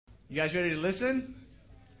You guys ready to listen?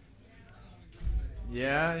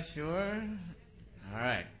 Yeah, sure. All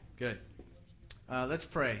right, good. Let's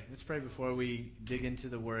pray. Let's pray before we dig into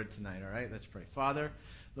the Word tonight, all right? Let's pray. Father,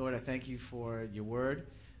 Lord, I thank you for your Word,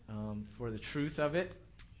 for the truth of it.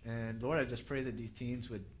 And Lord, I just pray that these teens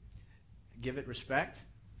would give it respect.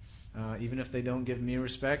 Even if they don't give me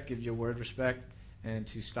respect, give your Word respect. And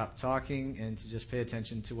to stop talking and to just pay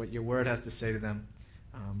attention to what your Word has to say to them.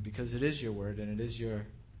 Because it is your Word and it is your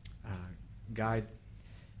guide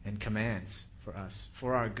and commands for us,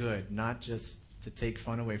 for our good, not just to take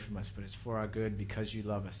fun away from us, but it's for our good because you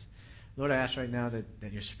love us. Lord, I ask right now that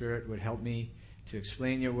your Spirit would help me to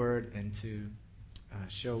explain your Word and to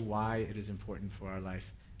show why it is important for our life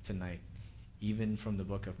tonight, even from the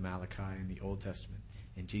book of Malachi in the Old Testament.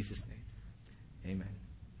 In Jesus' name, amen.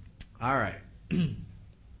 All right.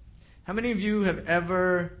 How many of you have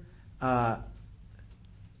ever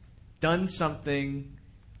done something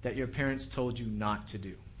that your parents told you not to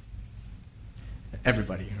do?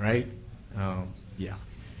 Everybody, right? Yeah.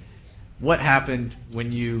 What happened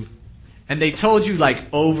when you... And they told you like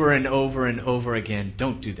over and over and over again,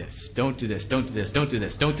 don't do this, don't do this, don't do this, don't do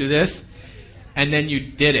this, don't do this. And then you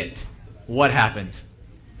did it. What happened?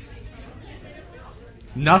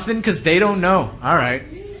 Nothing, because they don't know. All right.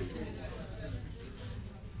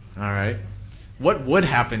 All right. What would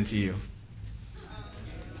happen to you?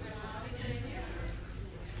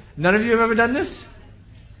 None of you have ever done this?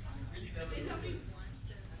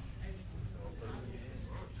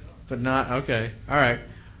 But not, okay. All right.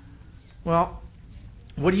 Well,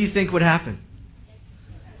 what do you think would happen?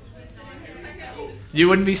 You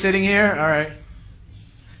wouldn't be sitting here? All right.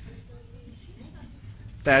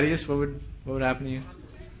 Thaddeus, what would happen to you?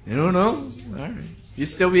 You don't know? All right. You'd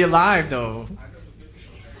still be alive, though.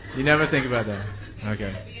 You never think about that.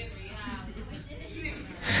 Okay.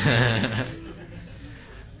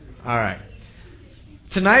 All right.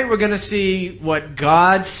 Tonight we're going to see what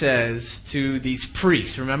God says to these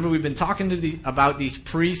priests. Remember, we've been talking about these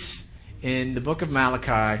priests in the book of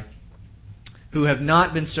Malachi who have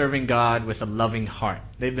not been serving God with a loving heart.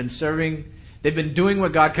 They've been doing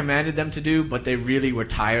what God commanded them to do, but they really were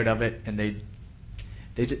tired of it, and they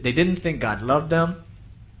didn't think God loved them.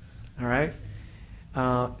 All right?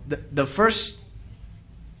 The first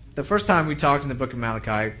time we talked in the book of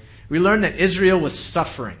Malachi, we learned that Israel was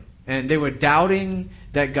suffering, and they were doubting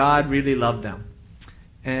that God really loved them.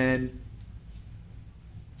 And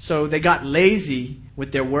so they got lazy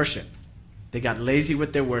with their worship.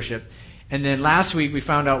 And then last week we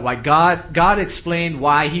found out why God explained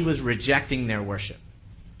why he was rejecting their worship.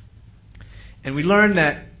 And we learned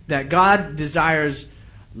that God desires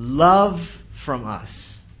love from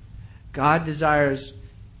us. God desires,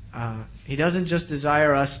 he doesn't just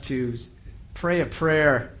desire us to pray a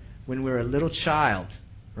prayer when we're a little child,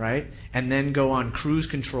 right? And then go on cruise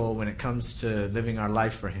control when it comes to living our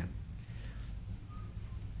life for him.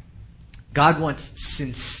 God wants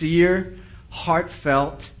sincere,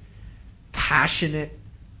 heartfelt, passionate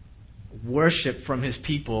worship from his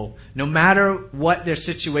people, no matter what their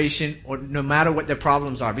situation or no matter what their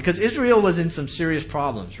problems are. Because Israel was in some serious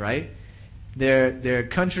problems, right? Their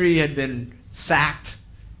country had been sacked.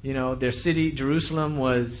 You know, their city, Jerusalem,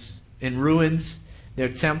 was in ruins. Their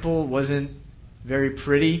temple wasn't very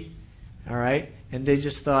pretty, all right? And they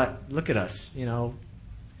just thought, look at us, you know,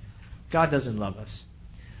 God doesn't love us.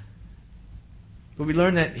 But we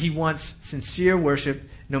learned that he wants sincere worship,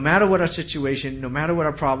 no matter what our situation, no matter what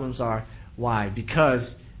our problems are. Why?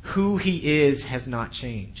 Because who he is has not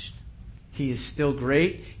changed. He is still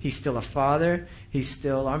great. He's still a father. He's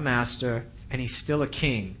still our master. And he's still a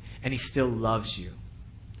king. And he still loves you.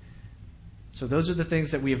 So those are the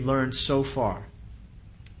things that we have learned so far.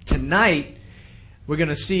 Tonight, we're going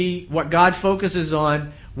to see what God focuses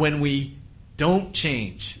on when we don't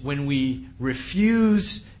change, when we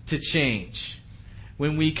refuse to change,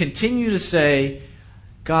 when we continue to say,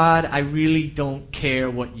 God, I really don't care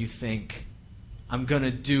what you think. I'm going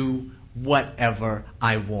to do whatever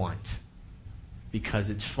I want because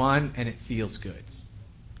it's fun and it feels good.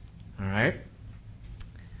 All right?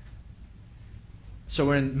 So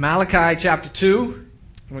we're in Malachi chapter 2,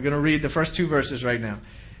 and we're going to read the first 2 verses right now.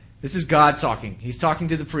 This is God talking. He's talking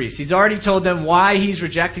to the priests. He's already told them why he's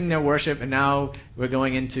rejecting their worship, and now we're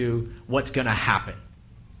going into what's going to happen.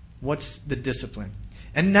 What's the discipline?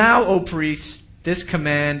 And now, O priests, this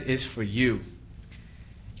command is for you.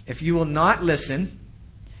 If you will not listen,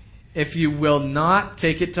 if you will not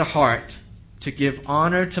take it to heart to give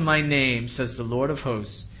honor to my name, says the Lord of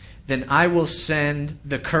hosts, then I will send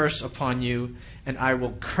the curse upon you, and I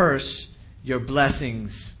will curse your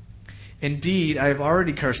blessings. Indeed, I have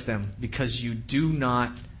already cursed them because you do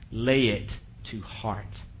not lay it to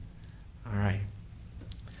heart. All right.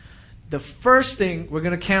 The first thing, we're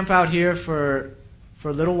going to camp out here for a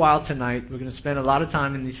little while tonight. We're going to spend a lot of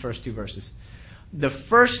time in these first two verses. The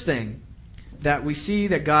first thing that we see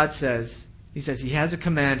that God says, he says he has a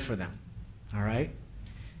command for them. All right?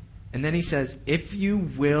 And then he says, if you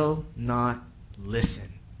will not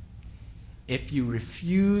listen, if you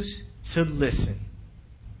refuse to listen.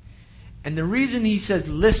 And the reason he says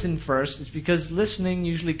listen first is because listening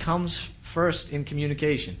usually comes first in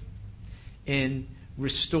communication, in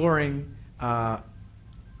restoring a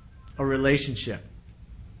relationship.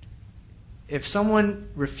 If someone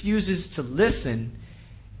refuses to listen,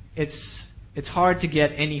 it's hard to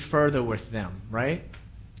get any further with them, right?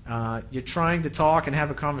 You're trying to talk and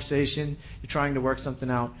have a conversation. You're trying to work something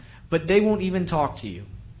out, but they won't even talk to you.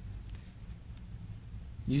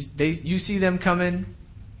 You see them coming,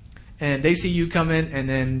 and they see you coming, and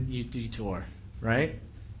then you detour, right?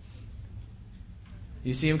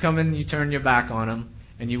 You see them coming, you turn your back on them,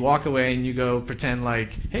 and you walk away and you go pretend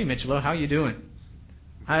like, hey, Mitchell, how you doing?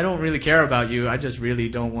 I don't really care about you. I just really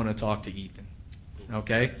don't want to talk to Ethan.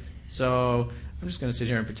 Okay? So I'm just going to sit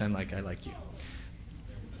here and pretend like I like you.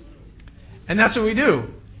 And that's what we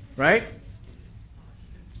do, right?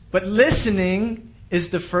 But listening is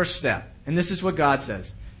the first step. And this is what God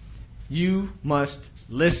says. You must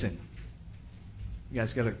listen. You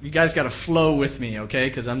guys got to flow with me, okay?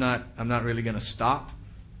 Because I'm not really going to stop.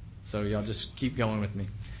 So y'all just keep going with me.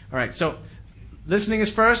 All right. So listening is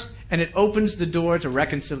first, and it opens the door to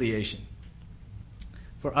reconciliation.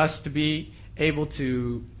 For us to be able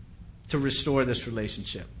to restore this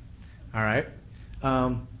relationship. All right.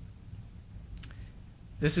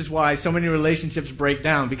 This is why so many relationships break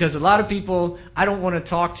down. Because a lot of people, I don't want to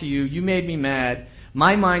talk to you. You made me mad.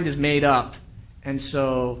 My mind is made up. And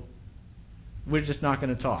so we're just not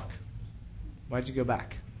going to talk. Why'd you go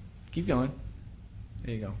back? Keep going.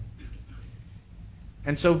 There you go.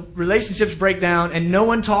 And so relationships break down and no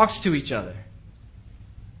one talks to each other.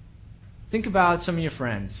 Think about some of your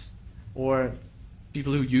friends or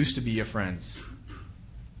people who used to be your friends.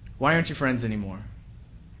 Why aren't you friends anymore?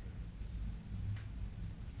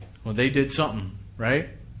 Well, they did something, right?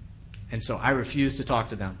 And so I refuse to talk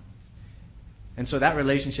to them. And so that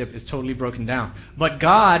relationship is totally broken down. But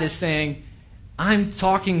God is saying, I'm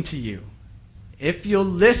talking to you. If you'll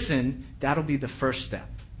listen, that'll be the first step.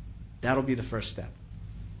 That'll be the first step.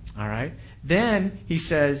 All right? Then he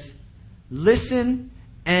says, listen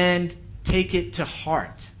and take it to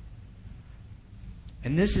heart.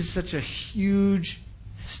 And this is such a huge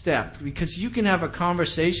step because you can have a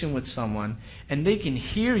conversation with someone and they can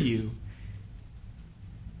hear you,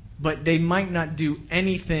 but they might not do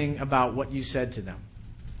anything about what you said to them.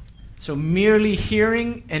 So merely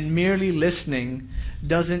hearing and merely listening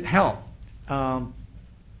doesn't help.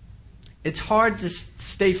 It's hard to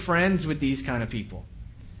stay friends with these kind of people.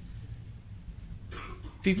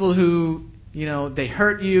 People who, they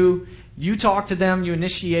hurt you. You talk to them, you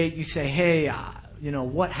initiate, you say, hey,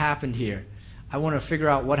 what happened here? I want to figure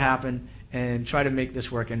out what happened and try to make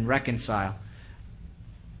this work and reconcile.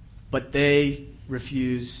 But they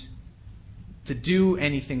refuse to do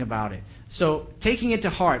anything about it. So taking it to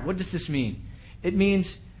heart, what does this mean? It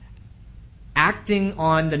means acting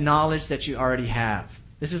on the knowledge that you already have.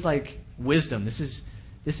 This is like wisdom. This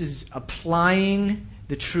is applying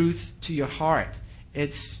the truth to your heart.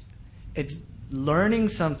 It's learning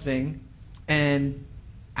something and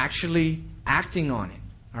actually acting on it.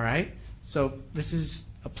 All right? So this is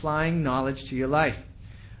applying knowledge to your life.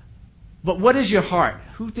 But what is your heart?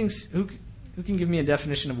 Who can give me a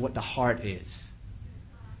definition of what the heart is?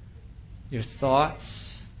 Your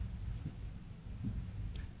thoughts.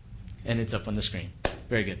 And it's up on the screen.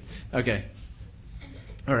 Very good. Okay.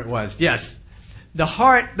 Or it was. Yes. The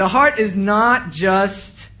heart is not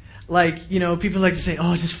just like, people like to say,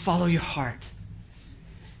 oh, just follow your heart.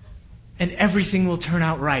 And everything will turn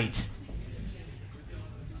out right.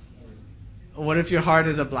 What if your heart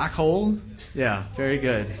is a black hole? Yeah, very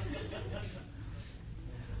good.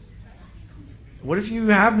 What if you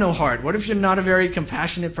have no heart? What if you're not a very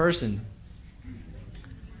compassionate person?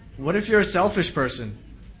 What if you're a selfish person?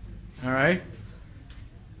 All right?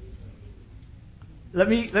 Let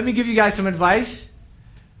me give you guys some advice.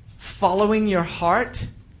 Following your heart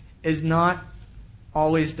is not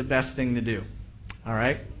always the best thing to do. All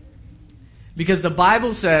right? Because the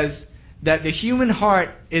Bible says that the human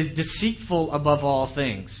heart is deceitful above all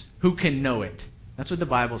things. Who can know it? That's what the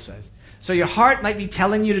Bible says. So your heart might be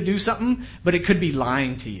telling you to do something, but it could be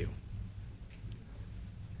lying to you.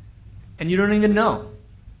 And you don't even know.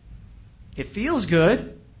 It feels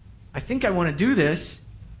good. I think I want to do this.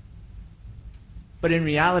 but in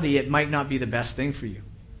reality, it might not be the best thing for you.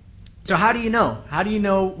 So how do you know? How do you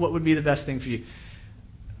know what would be the best thing for you?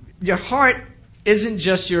 Your heart isn't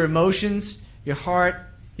just your emotions. Your heart,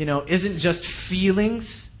 isn't just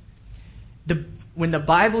feelings. When the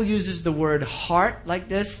Bible uses the word heart like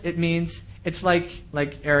this, it means it's like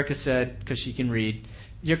Erica said, because she can read,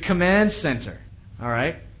 your command center. All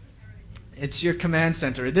right? It's your command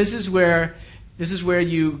center. This is where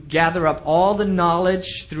you gather up all the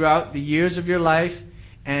knowledge throughout the years of your life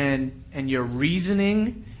and your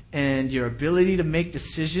reasoning and your ability to make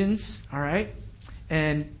decisions. All right?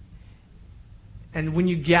 And when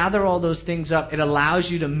you gather all those things up, it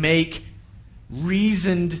allows you to make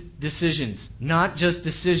reasoned decisions, not just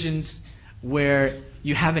decisions where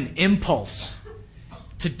you have an impulse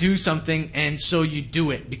to do something and so you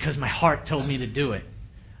do it because my heart told me to do it.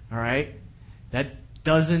 All right? That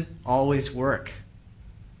doesn't always work.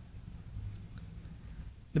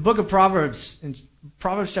 The book of Proverbs, in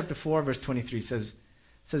Proverbs chapter 4, verse 23 says,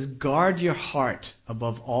 guard your heart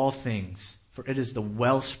above all things, for it is the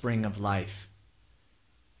wellspring of life.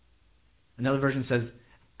 Another version says,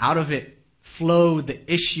 out of it flow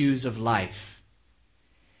the issues of life.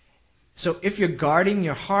 So if you're guarding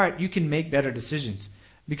your heart, you can make better decisions.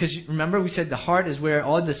 Because remember we said the heart is where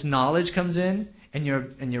all this knowledge comes in and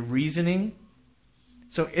your reasoning.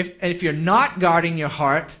 So if you're not guarding your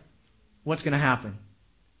heart, what's going to happen?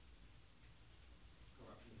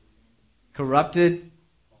 Corrupted,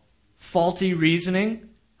 faulty reasoning,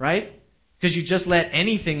 right? Because you just let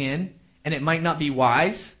anything in and it might not be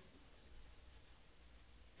wise.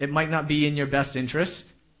 It might not be in your best interest.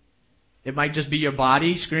 It might just be your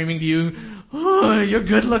body screaming to you, oh, you're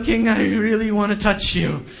good looking, I really want to touch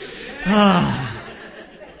you. Ah.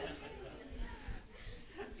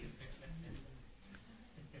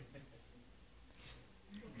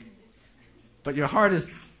 But your heart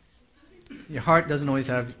doesn't always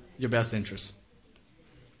have your best interest.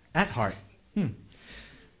 At heart.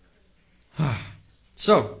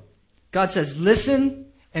 So, God says, listen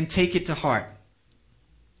and take it to heart.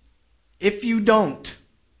 If you don't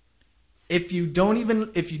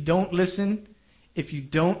listen, if you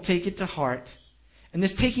don't take it to heart, and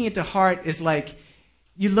this taking it to heart is like,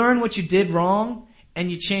 you learn what you did wrong,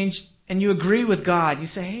 and you change, and you agree with God. You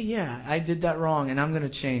say, hey, yeah, I did that wrong, and I'm going to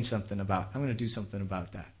do something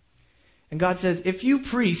about that. And God says, if you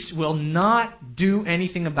priests will not do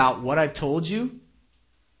anything about what I've told you,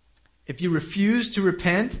 if you refuse to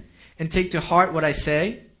repent and take to heart what I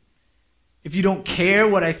say, if you don't care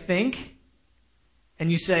what I think, and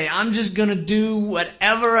you say, I'm just going to do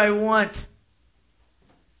whatever I want,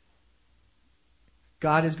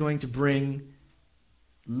 God is going to bring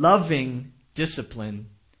loving discipline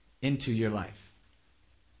into your life.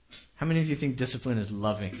 How many of you think discipline is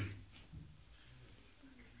loving?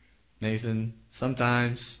 Nathan,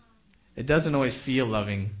 sometimes. It doesn't always feel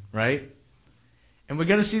loving, right? And we're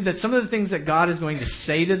going to see that some of the things that God is going to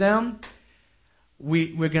say to them,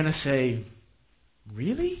 we're going to say,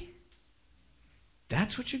 really?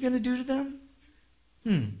 That's what you're going to do to them?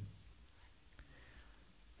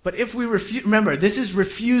 But if we refuse, remember, this is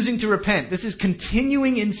refusing to repent. This is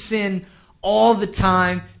continuing in sin all the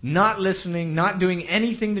time, not listening, not doing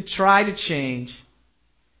anything to try to change,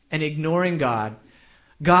 and ignoring God.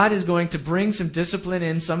 God is going to bring some discipline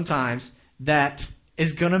in sometimes that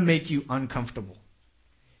is going to make you uncomfortable.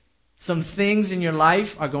 Some things in your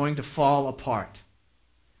life are going to fall apart.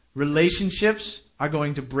 Relationships are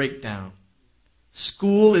going to break down.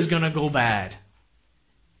 School is going to go bad.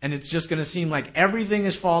 And it's just going to seem like everything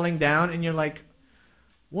is falling down and you're like,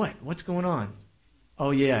 what? What's going on?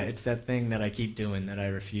 Oh yeah, it's that thing that I keep doing that I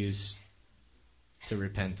refuse to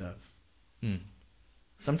repent of.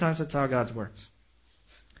 Sometimes that's how God works.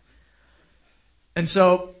 And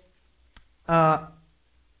so,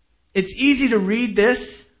 it's easy to read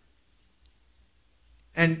this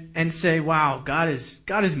and say, wow, God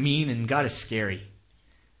is mean and God is scary.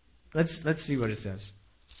 Let's see what it says.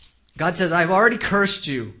 God says, I've already cursed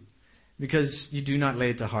you because you do not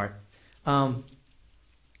lay it to heart.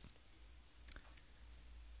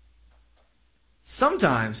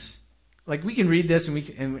 Sometimes, like we can read this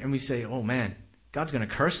and we say, oh man, God's going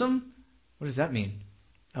to curse them? What does that mean?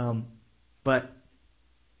 But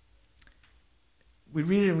we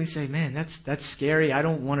read it and we say, man, that's scary. I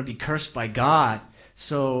don't want to be cursed by God.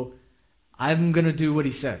 So I'm going to do what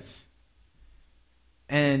he says.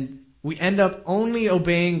 And we end up only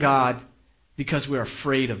obeying God because we're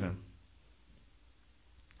afraid of him.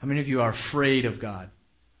 How many of you are afraid of God?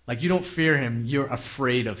 Like you don't fear him, you're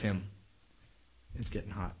afraid of him. It's getting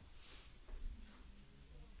hot.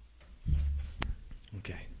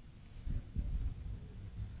 Okay.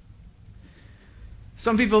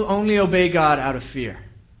 Some people only obey God out of fear.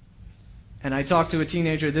 And I talked to a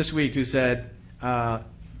teenager this week who said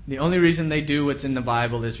the only reason they do what's in the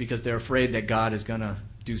Bible is because they're afraid that God is going to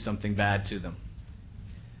do something bad to them.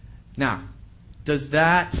 Now, does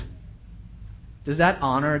that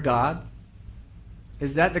honor God?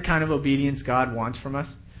 Is that the kind of obedience God wants from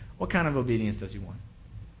us? What kind of obedience does He want?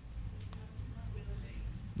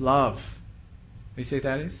 Love. What do you say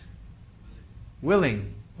that is?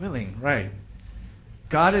 Willing, right.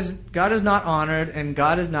 God is not honored and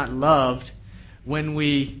God is not loved when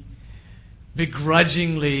we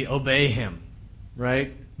begrudgingly obey Him,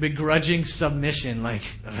 right? Begrudging submission, like,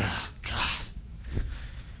 ugh, God.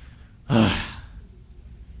 Ugh.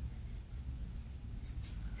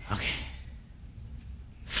 Okay.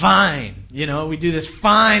 Fine. We do this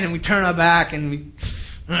fine and we turn our back and we...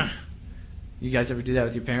 You guys ever do that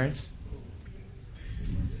with your parents?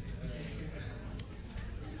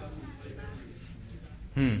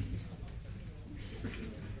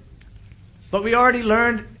 But we already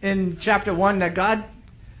learned in chapter 1 that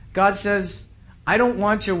God says, I don't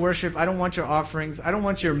want your worship, I don't want your offerings, I don't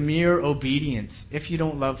want your mere obedience if you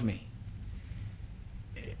don't love me.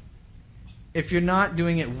 If you're not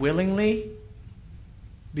doing it willingly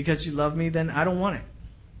because you love me, then I don't want it.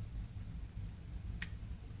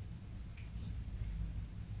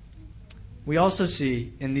 We also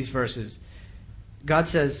see in these verses, God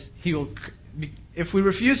says He will, if we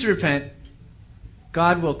refuse to repent,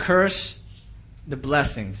 God will curse the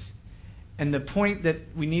blessings. And the point that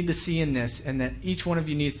we need to see in this, and that each one of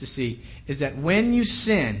you needs to see, is that when you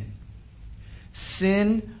sin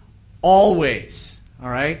always. All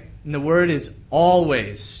right? And the word is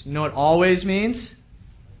always. You know what always means?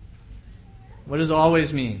 What does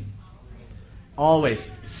always mean? Always.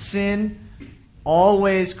 Sin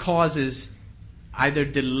always causes either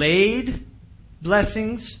delayed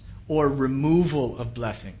blessings or removal of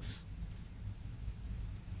blessings.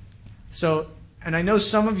 So, and I know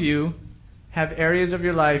some of you have areas of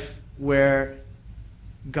your life where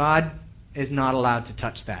God is not allowed to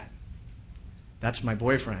touch that. That's my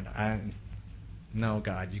boyfriend. No,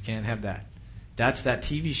 God, you can't have that. That's that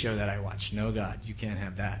TV show that I watch. No, God, you can't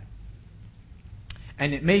have that.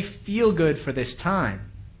 And it may feel good for this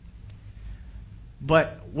time,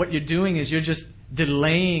 but what you're doing is you're just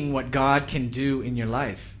delaying what God can do in your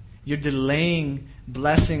life. You're delaying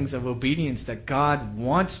blessings of obedience that God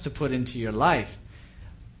wants to put into your life,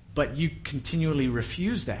 but you continually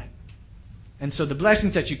refuse that. And so the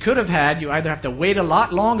blessings that you could have had, you either have to wait a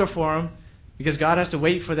lot longer for them, because God has to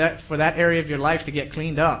wait for that area of your life to get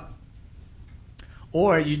cleaned up,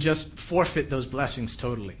 or you just forfeit those blessings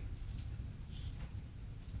totally.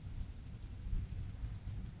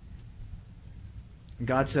 And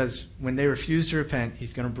God says when they refuse to repent,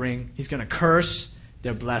 He's going to curse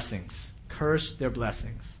their blessings. Curse their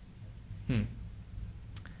blessings.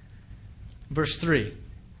 Verse 3.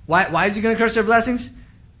 Why is He going to curse their blessings?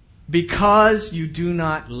 Because you do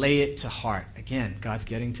not lay it to heart. Again, God's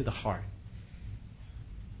getting to the heart.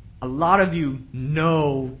 A lot of you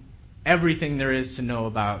know everything there is to know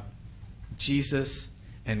about Jesus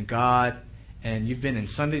and God, and you've been in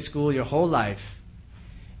Sunday school your whole life,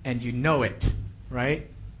 and you know it, right?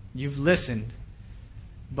 You've listened,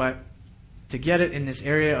 but to get it in this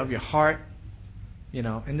area of your heart,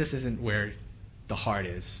 and this isn't where the heart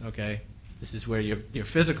is, okay? This is where your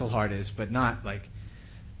physical heart is, but not like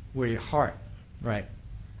where your heart, right?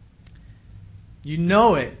 You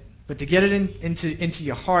know it, but to get it into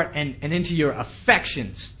your heart and into your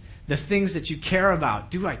affections, the things that you care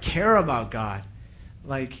about. Do I care about God?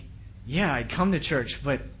 Like, yeah, I come to church,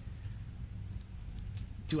 but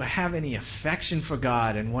do I have any affection for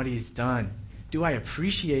God and what He's done? Do I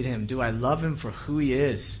appreciate Him? Do I love Him for who He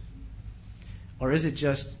is? Or is it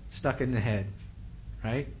just stuck in the head?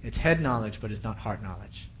 Right? It's head knowledge, but it's not heart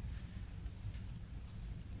knowledge.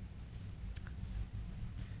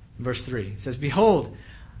 Verse 3, it says, behold,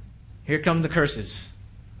 here come the curses.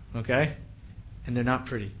 Okay? And they're not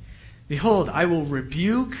pretty. Behold, I will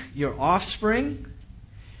rebuke your offspring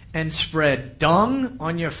and spread dung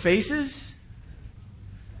on your faces.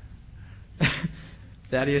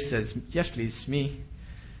 Thaddeus says, yes, please, me.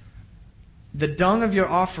 The dung of your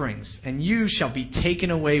offerings, and you shall be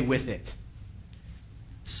taken away with it.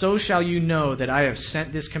 So shall you know that I have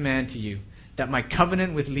sent this command to you, that my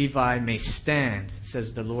covenant with Levi may stand,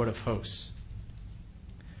 says the Lord of hosts.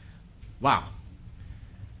 Wow.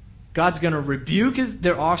 God's going to rebuke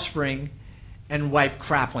their offspring and wipe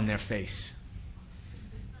crap on their face.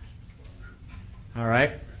 All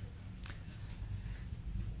right?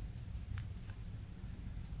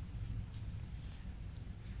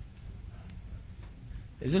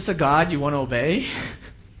 Is this a God you want to obey?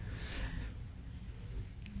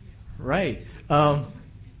 Right.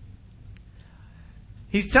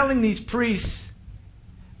 He's telling these priests,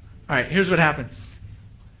 all right, here's what happened.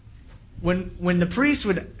 When the priest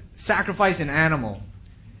would sacrifice an animal,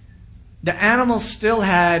 the animal still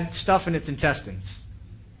had stuff in its intestines.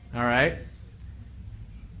 All right?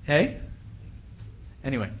 Hey?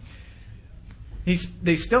 Anyway.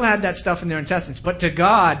 They still had that stuff in their intestines. But to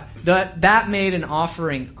God, that made an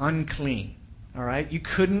offering unclean. All right? You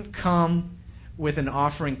couldn't come with an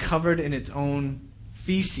offering covered in its own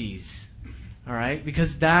feces. All right?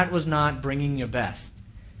 Because that was not bringing your best.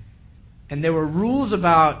 And there were rules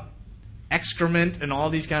about excrement and all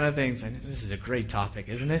these kind of things. And this is a great topic,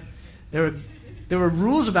 isn't it? There were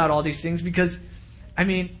rules about all these things because, I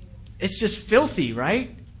mean, it's just filthy,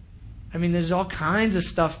 right? I mean, there's all kinds of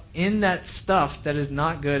stuff in that stuff that is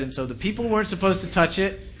not good. And so the people weren't supposed to touch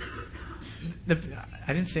it. I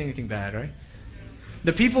didn't say anything bad, right?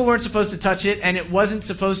 The people weren't supposed to touch it, and it wasn't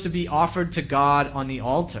supposed to be offered to God on the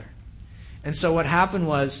altar. And so what happened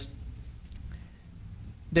was,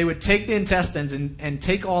 they would take the intestines and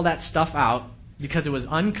take all that stuff out because it was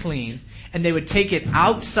unclean, and they would take it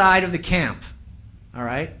outside of the camp. All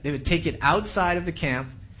right? They would take it outside of the camp,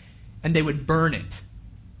 and they would burn it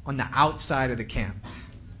on the outside of the camp.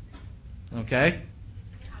 Okay?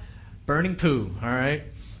 Burning poo, all right?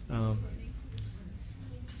 And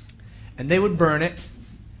they would burn it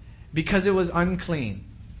because it was unclean.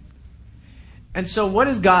 And so what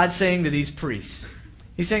is God saying to these priests?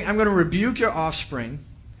 He's saying, I'm going to rebuke your offspring.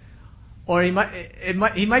 Or he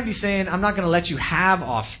might be saying, I'm not going to let you have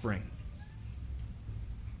offspring.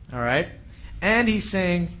 All right? And he's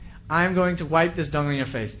saying, I'm going to wipe this dung on your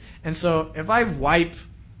face. And so if I wipe...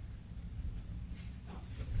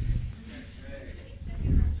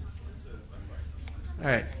 All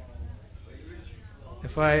right.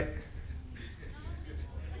 If I...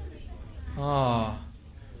 Oh,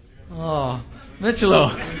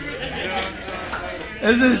 Michelo.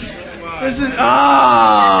 This is,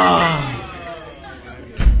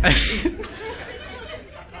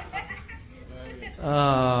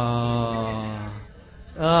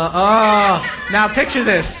 Now picture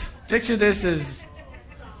this. Picture this as,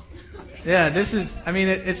 this is, I mean,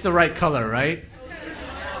 it's the right color, right?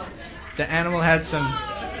 The animal had some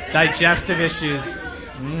digestive issues.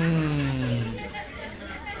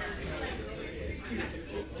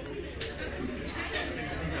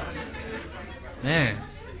 Man.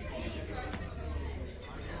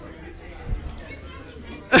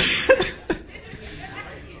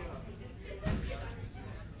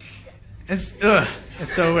 And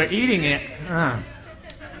so we're eating it.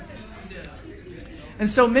 And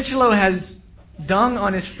so Michelo has dung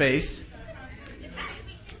on his face.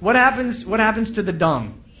 What happens to the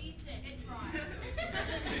dung?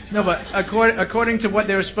 No, but according to what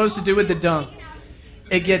they were supposed to do with the dung,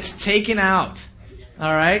 it gets taken out.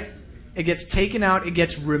 All right? It gets taken out. It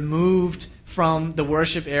gets removed from the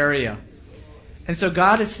worship area. And so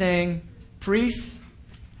God is saying, priests,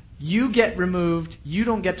 you get removed. You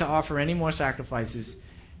don't get to offer any more sacrifices.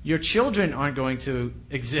 Your children aren't going to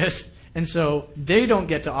exist. And so they don't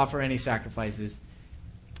get to offer any sacrifices.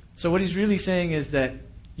 So what he's really saying is that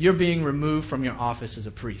you're being removed from your office as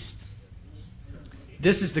a priest.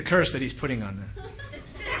 This is the curse that he's putting on them.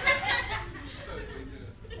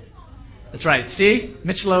 That's right. See?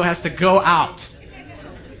 Michelo has to go out.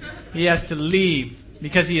 He has to leave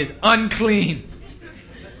because he is unclean.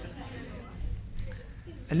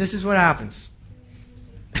 And this is what happens.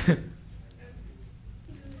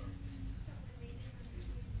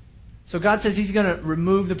 So God says he's going to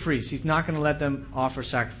remove the priests. He's not going to let them offer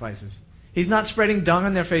sacrifices. He's not spreading dung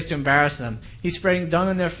on their face to embarrass them. He's spreading dung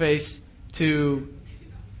on their face to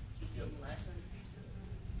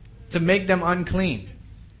make them unclean,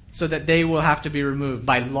 so that they will have to be removed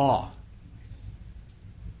by law.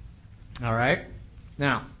 All right?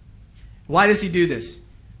 Now, why does he do this? It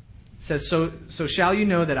says, so shall you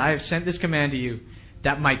know that I have sent this command to you,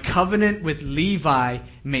 that my covenant with Levi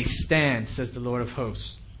may stand, says the Lord of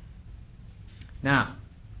hosts. Now,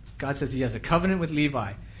 God says he has a covenant with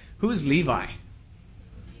Levi. Who is Levi?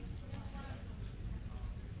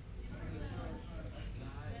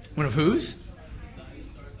 One of whose?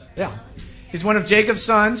 Yeah. He's one of Jacob's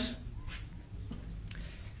sons.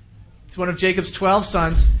 He's one of Jacob's 12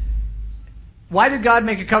 sons. Why did God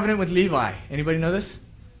make a covenant with Levi? Anybody know this?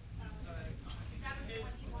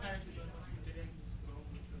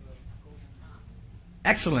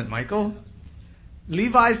 Excellent, Michael.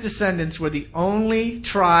 Levi's descendants were the only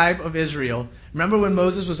tribe of Israel. Remember when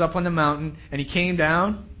Moses was up on the mountain and he came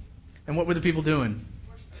down? And what were the people doing?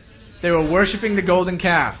 They were worshiping the golden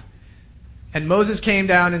calf. And Moses came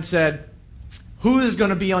down and said, who is going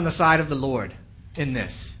to be on the side of the Lord in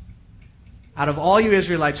this? Out of all you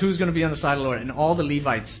Israelites, who's going to be on the side of the Lord? And all the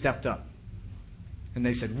Levites stepped up. And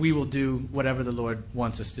they said, we will do whatever the Lord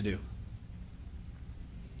wants us to do.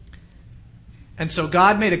 And so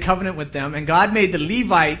God made a covenant with them, and God made the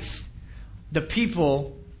Levites the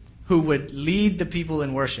people who would lead the people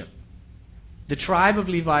in worship. The tribe of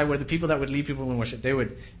Levi were the people that would lead people in worship. They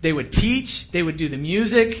would teach, they would do the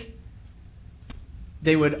music,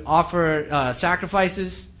 they would offer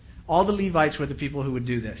sacrifices. All the Levites were the people who would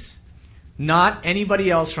do this. Not anybody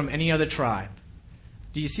else from any other tribe.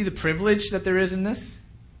 Do you see the privilege that there is in this?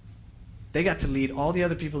 They got to lead all the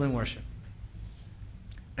other people in worship.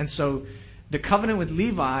 And so the covenant with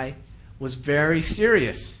Levi was very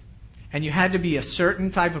serious. And you had to be a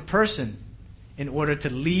certain type of person in order to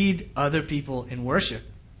lead other people in worship.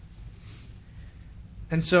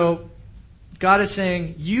 And so God is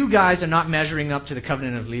saying, you guys are not measuring up to the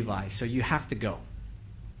covenant of Levi, so you have to go.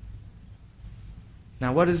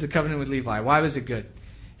 Now, what is the covenant with Levi? Why was it good?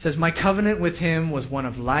 It says, my covenant with him was one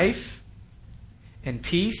of life and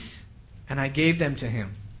peace, and I gave them to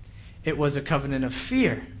him. It was a covenant of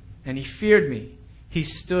fear, and he feared me. He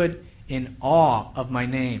stood in awe of my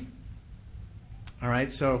name. All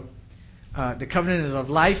right, so the covenant is of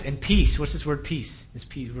life and peace. What's this word peace? This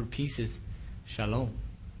word peace is shalom.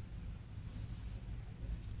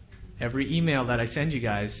 Every email that I send you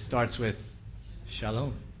guys starts with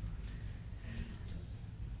shalom.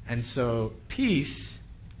 And so peace,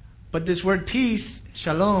 but this word peace,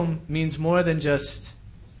 shalom, means more than just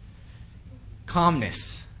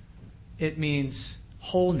calmness. It means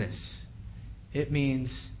wholeness. It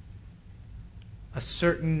means a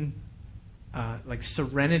certain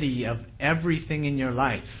serenity of everything in your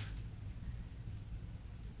life.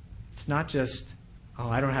 It's not just,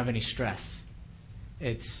 I don't have any stress.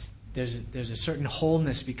 There's a certain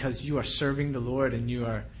wholeness because you are serving the Lord and you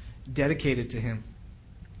are dedicated to him.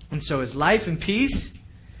 And so it's life and peace,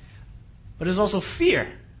 but it's also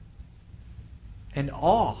fear and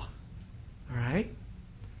awe. All right?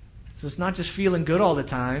 So it's not just feeling good all the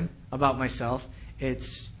time about myself.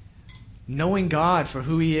 It's knowing God for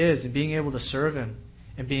who he is and being able to serve him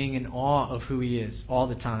and being in awe of who he is all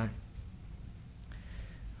the time.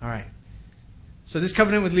 All right. So this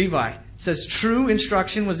covenant with Levi says, true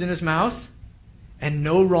instruction was in his mouth and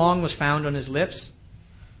no wrong was found on his lips.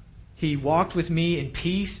 He walked with me in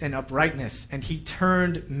peace and uprightness, and he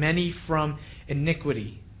turned many from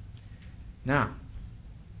iniquity. Now,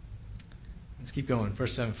 let's keep going.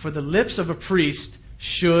 Verse 7. For the lips of a priest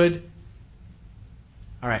should...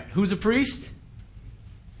 All right, who's a priest?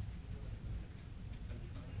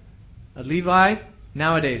 A Levi.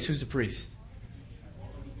 Nowadays, who's a priest?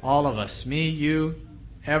 All of us. Me, you,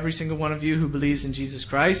 every single one of you who believes in Jesus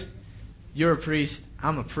Christ. You're a priest.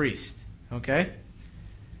 I'm a priest. Okay?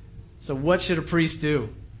 So what should a priest do?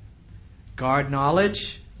 Guard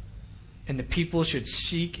knowledge, and the people should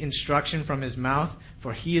seek instruction from his mouth,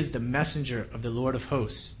 for he is the messenger of the Lord of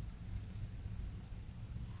hosts.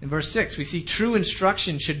 In verse 6, we see true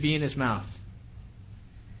instruction should be in his mouth.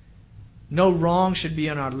 No wrong should be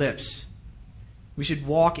on our lips. We should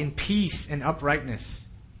walk in peace and uprightness.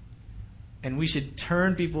 And we should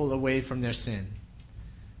turn people away from their sin.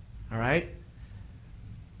 All right?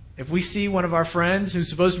 If we see one of our friends who's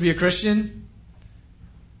supposed to be a Christian,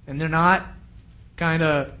 and they're not,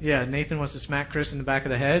 Nathan wants to smack Chris in the back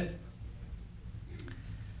of the head.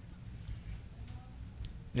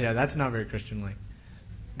 Yeah, that's not very Christian-like.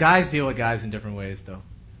 Guys deal with guys in different ways, though.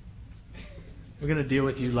 We're going to deal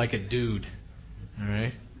with you like a dude. All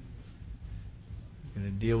right? We're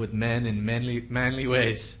going to deal with men in manly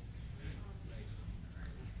ways.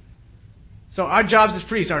 So our jobs as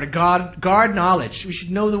priests are to guard knowledge. We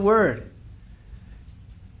should know the Word.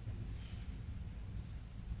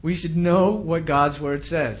 We should know what God's Word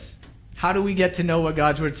says. How do we get to know what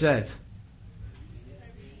God's Word says?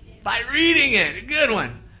 By reading it. A good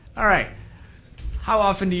one. All right. How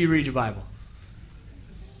often do you read your Bible?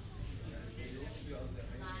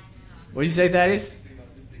 What do you say, Thaddeus?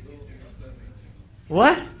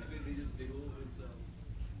 What?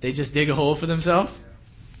 They just dig a hole for themselves?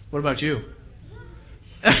 What about you?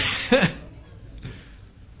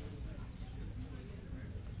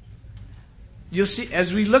 You'll see,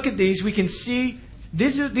 as we look at these, we can see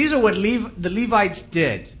these are what the Levites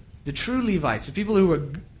did. The true Levites, the people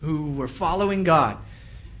who were following God.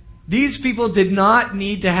 These people did not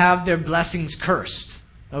need to have their blessings cursed.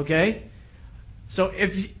 Okay? So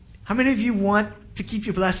how many of you want to keep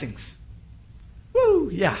your blessings? Woo!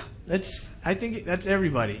 Yeah. I think that's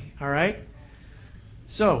everybody. All right?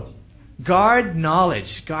 So, guard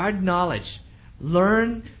knowledge. Guard knowledge.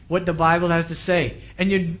 Learn what the Bible has to say.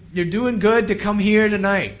 And you're doing good to come here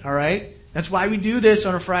tonight, all right? That's why we do this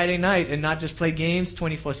on a Friday night and not just play games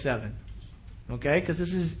 24/7. Okay? Because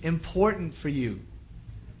this is important for you.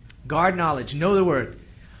 Guard knowledge. Know the Word.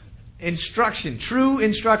 Instruction. True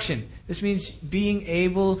instruction. This means being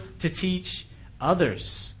able to teach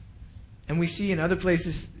others. And we see in other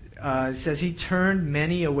places, it says, He turned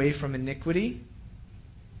many away from iniquity,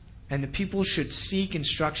 and the people should seek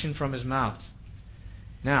instruction from His mouth.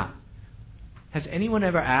 Now, has anyone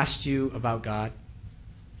ever asked you about God?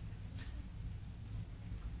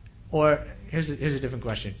 Or, here's a different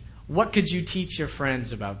question. What could you teach your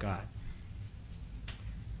friends about God?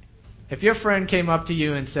 If your friend came up to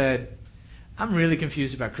you and said, I'm really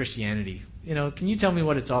confused about Christianity. Can you tell me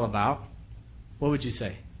what it's all about? What would you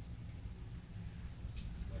say?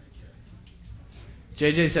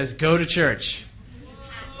 JJ says, go to church.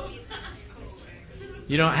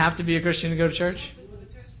 You don't have to be a Christian to go to church?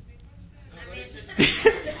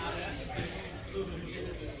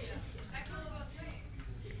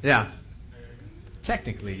 Yeah.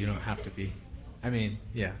 Technically, you don't have to be.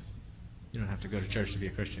 Yeah. You don't have to go to church to be a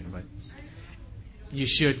Christian, but you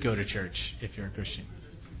should go to church if you're a Christian.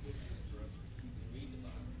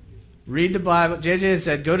 Read the Bible. JJ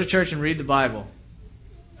said, go to church and read the Bible.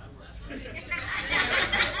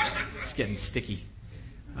 It's getting sticky.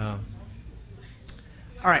 All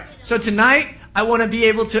right. So tonight, I want to be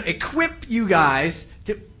able to equip you guys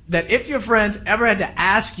that if your friends ever had to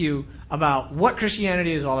ask you about what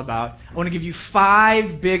Christianity is all about, I want to give you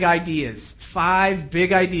 5 big ideas. 5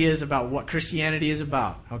 big ideas about what Christianity is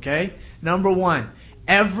about. Okay? Number 1,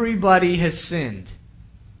 everybody has sinned.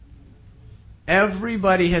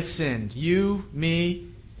 Everybody has sinned. You, me,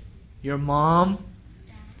 your mom,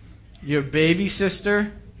 your baby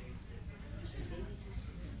sister.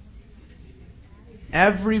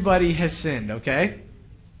 Everybody has sinned, okay?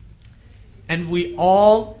 And we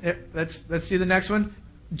all, let's see the next one.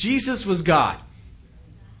 Jesus was God.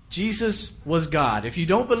 Jesus was God. If you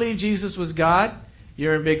don't believe Jesus was God,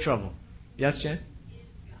 you're in big trouble. Yes, Jen?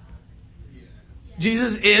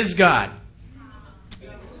 Jesus is God.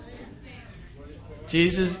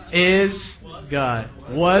 Jesus is God.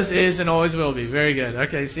 Was, is, and always will be. Very good.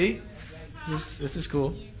 Okay, see? This is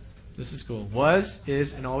cool. This is cool. Was,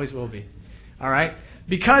 is, and always will be. All right?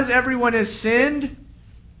 Because everyone has sinned,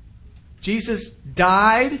 Jesus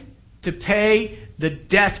died to pay the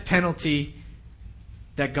death penalty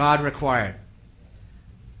that God required.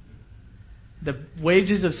 The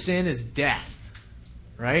wages of sin is death,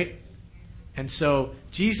 right? And so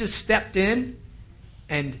Jesus stepped in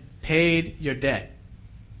and paid your debt.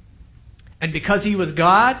 And because He was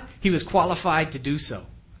God, He was qualified to do so.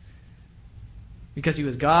 Because He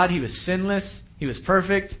was God, He was sinless, He was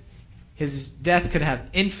perfect. His death could have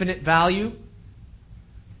infinite value.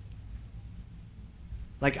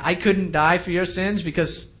 Like, I couldn't die for your sins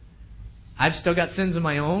because I've still got sins of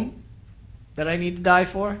my own that I need to die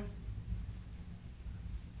for.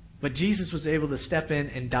 But Jesus was able to step in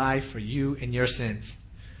and die for you and your sins.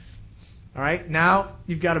 All right? Now,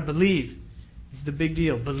 you've got to believe. It's the big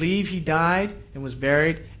deal. Believe He died and was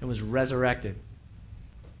buried and was resurrected.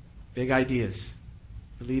 Big ideas.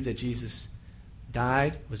 Believe that Jesus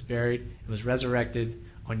died, was buried, and was resurrected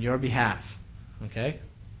on your behalf. Okay?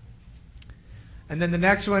 And then the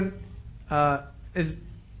next one is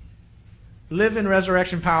live in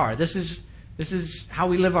resurrection power. This is how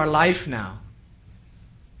we live our life now.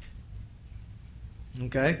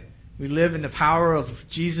 Okay? We live in the power of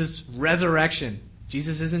Jesus' resurrection.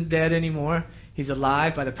 Jesus isn't dead anymore. He's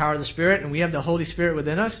alive by the power of the Spirit, and we have the Holy Spirit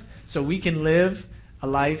within us, so we can live a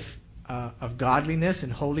life of godliness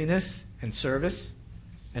and holiness and service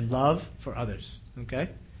and love for others. Okay?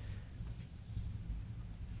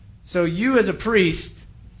 So you as a priest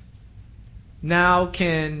now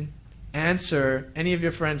can answer any of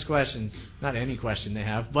your friends' questions. Not any question they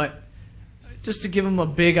have, but just to give them a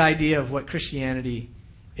big idea of what Christianity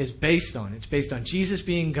is based on. It's based on Jesus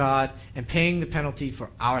being God and paying the penalty for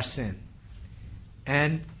our sin.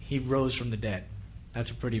 And He rose from the dead.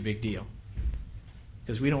 That's a pretty big deal.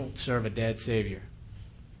 Because we don't serve a dead Savior.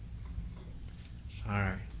 All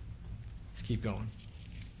right. Let's keep going.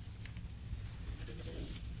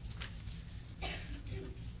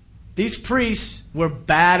 These priests were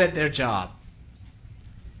bad at their job.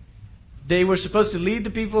 They were supposed to lead the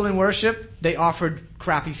people in worship. They offered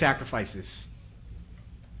crappy sacrifices.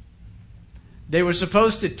 They were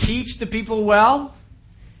supposed to teach the people well,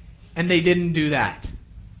 and they didn't do that.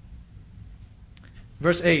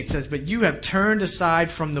 Verse 8 says, "But you have turned aside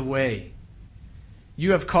from the way.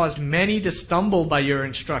 You have caused many to stumble by your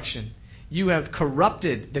instruction. You have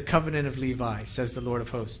corrupted the covenant of Levi, says the Lord of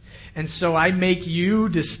hosts. And so I make you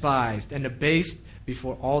despised and abased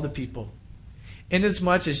before all the people,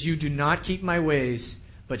 inasmuch as you do not keep my ways,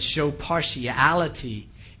 but show partiality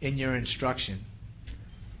in your instruction.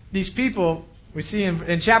 These people, we see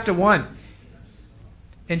in chapter 1,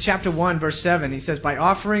 verse 7, he says, by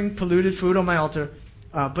offering polluted food on my altar,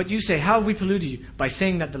 but you say, how have we polluted you? By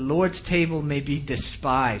saying that the Lord's table may be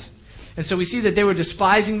despised. And so we see that they were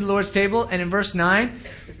despising the Lord's table. And in verse 9,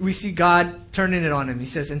 we see God turning it on him. He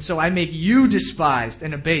says, and so I make you despised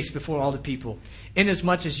and abased before all the people,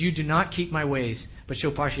 inasmuch as you do not keep my ways, but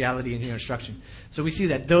show partiality in your instruction. So we see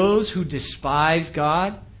that those who despise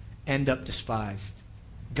God end up despised.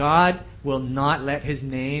 God will not let his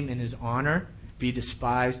name and his honor be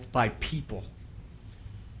despised by people.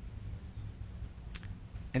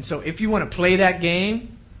 And so if you want to play that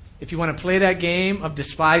game, of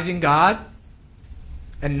despising God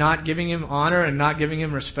and not giving him honor and not giving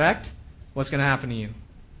him respect, what's going to happen to you?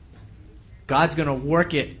 God's going to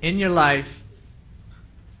work it in your life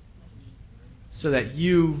so that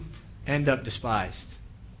you end up despised.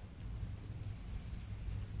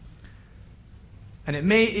 And it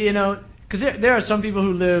may, because there are some people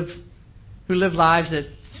who live lives that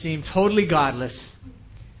seem totally godless,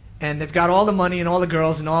 and they've got all the money and all the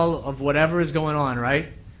girls and all of whatever is going on, right?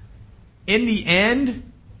 In the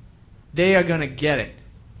end, they are going to get it.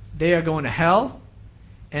 They are going to hell,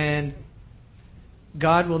 and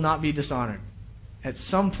God will not be dishonored. At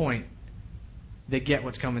some point, they get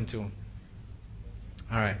what's coming to them.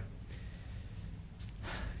 All right.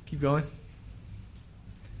 Keep going.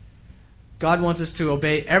 God wants us to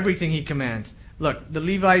obey everything he commands. Look, the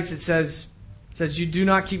Levites, it says, you do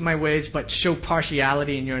not keep my ways, but show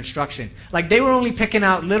partiality in your instruction. Like they were only picking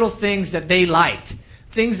out little things that they liked.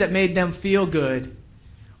 Things that made them feel good,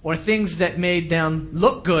 or things that made them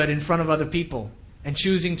look good in front of other people, and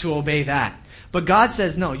choosing to obey that. But God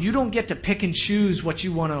says, no, you don't get to pick and choose what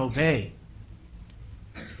you want to obey.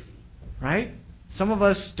 Right? Some of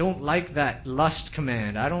us don't like that lust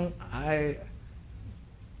command. I don't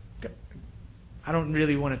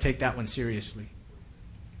really want to take that one seriously.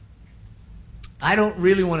 I don't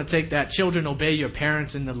really want to take that, children, obey your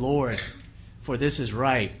parents in the Lord, for this is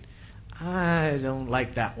right. I don't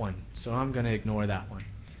like that one, so I'm going to ignore that one.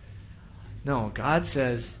 No, God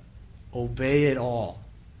says, obey it all.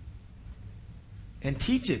 And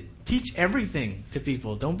teach it. Teach everything to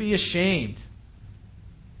people. Don't be ashamed.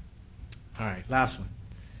 All right, last one.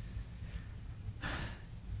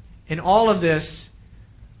 In all of this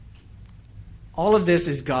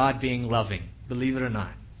is God being loving, believe it or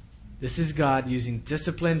not. This is God using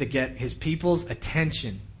discipline to get his people's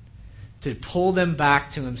attention, to pull them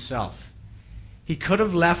back to himself. He could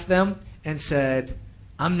have left them and said,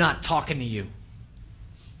 I'm not talking to you.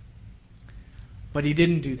 But he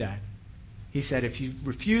didn't do that. He said, if you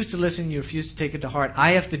refuse to listen, you refuse to take it to heart,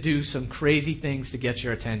 I have to do some crazy things to get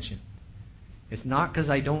your attention. It's not because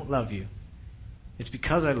I don't love you. It's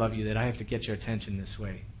because I love you that I have to get your attention this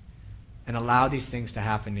way and allow these things to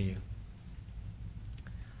happen to you.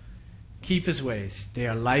 Keep his ways. They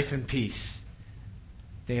are life and peace.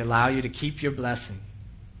 They allow you to keep your blessing.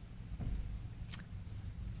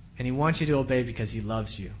 And he wants you to obey because he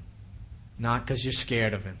loves you, not because you're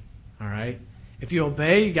scared of him. All right? If you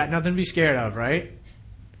obey, you got nothing to be scared of, right?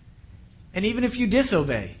 And even if you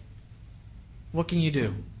disobey, what can you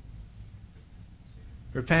do?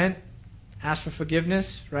 Repent, ask for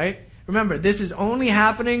forgiveness, right? Remember, this is only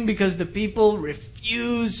happening because the people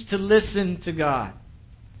refuse to listen to God.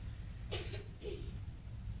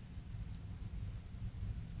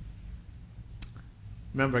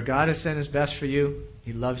 Remember, God has sent his best for you.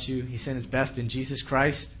 He loves you. He sent his best in Jesus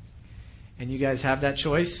Christ. And you guys have that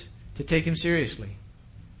choice to take him seriously.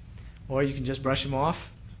 Or you can just brush him off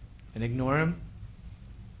and ignore him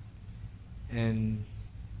and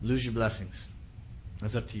lose your blessings.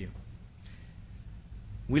 That's up to you.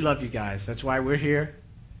 We love you guys. That's why we're here.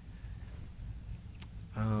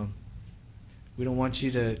 We don't want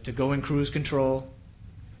you to go in cruise control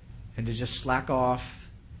and to just slack off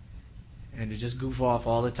and to just goof off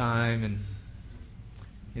all the time. And,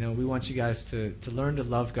 we want you guys to learn to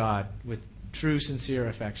love God with true, sincere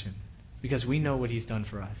affection because we know what he's done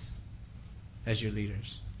for us as your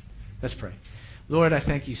leaders. Let's pray. Lord, I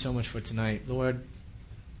thank you so much for tonight. Lord,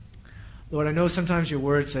 I know sometimes your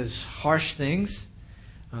word says harsh things.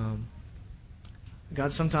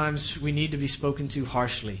 God, sometimes we need to be spoken to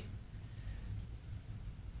harshly.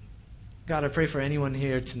 God, I pray for anyone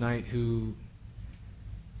here tonight who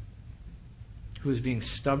is being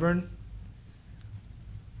stubborn,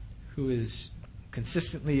 who is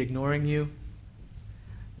consistently ignoring you.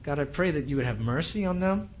 God, I pray that you would have mercy on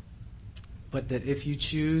them, but that if you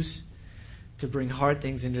choose to bring hard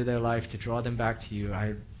things into their life to draw them back to you,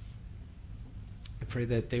 I pray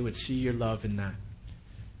that they would see your love in that.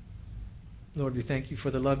 Lord, we thank you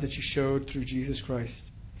for the love that you showed through Jesus Christ,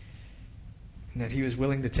 and that he was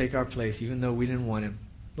willing to take our place even though we didn't want him.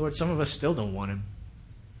 Lord, some of us still don't want him,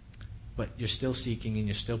 but you're still seeking and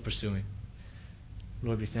you're still pursuing.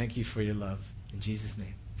 Lord, we thank you for your love. In Jesus'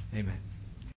 name, amen.